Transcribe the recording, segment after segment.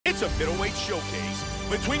It's a middleweight showcase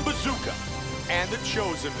between Bazooka and the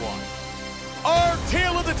Chosen One. Our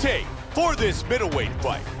tale of the tape for this middleweight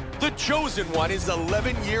fight. The Chosen One is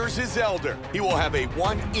 11 years his elder. He will have a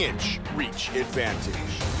 1-inch reach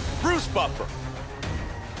advantage. Bruce Buffer.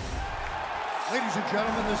 Ladies and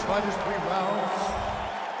gentlemen, this fight is 3 rounds.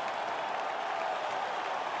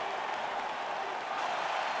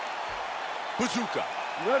 Bazooka.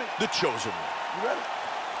 You ready? The Chosen One. You ready?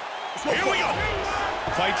 Here we go.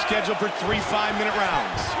 Fight scheduled for 3 5-minute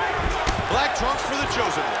rounds. Black trunks for the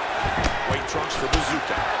Chosen One. White trunks for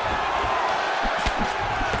Bazooka.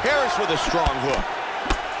 Harris with a strong hook.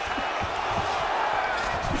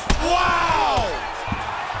 Wow!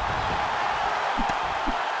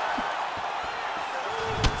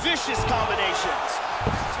 Vicious combinations.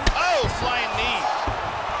 Oh, flying knee.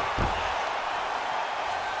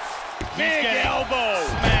 Big elbow.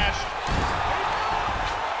 Smashed.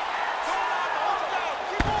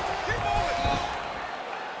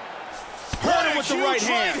 Hurt him with the right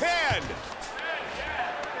hand.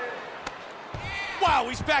 Wow,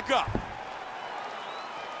 he's back up.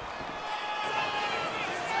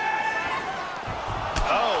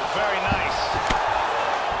 Oh, very nice.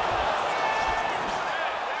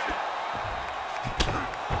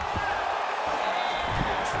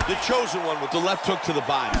 The Chosen One with the left hook to the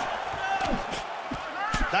body.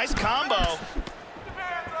 Nice combo.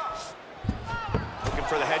 Looking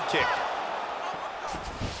for the head kick.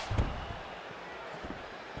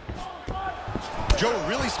 Joe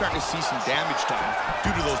really starting to see some damage done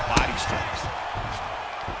due to those body strikes.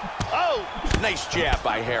 Oh! Nice jab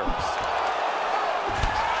by Harris.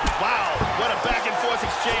 Wow, what a back and forth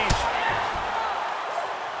exchange.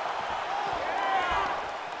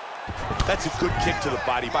 That's a good kick to the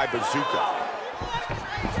body by Bazooka.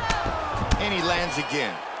 And he lands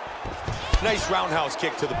again. Nice roundhouse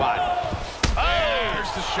kick to the body. Oh!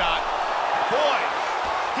 There's the shot. Boy,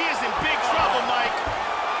 he is in big trouble, Mike.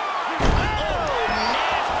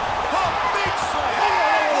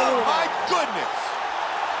 Oh, my goodness!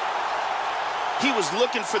 He was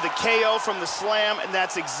looking for the KO from the slam, and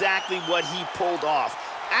that's exactly what he pulled off.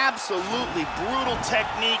 Absolutely brutal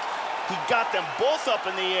technique. He got them both up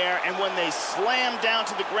in the air, and when they slam down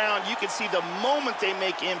to the ground, you can see the moment they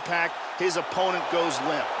make impact, his opponent goes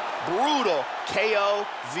limp. Brutal KO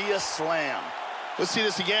via slam. Let's see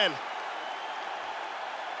this again.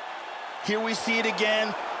 Here we see it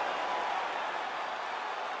again.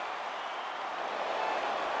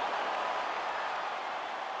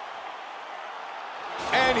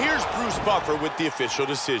 And here's Bruce Buffer with the official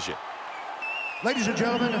decision. Ladies and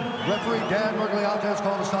gentlemen, referee Dan Mergliata has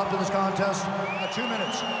called a stop to this contest at 2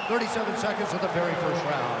 minutes, 37 seconds of the very first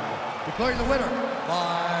round. Declaring the winner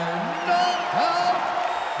by knockout,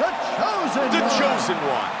 the Chosen One. The Chosen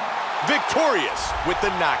One, victorious with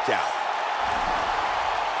the knockout.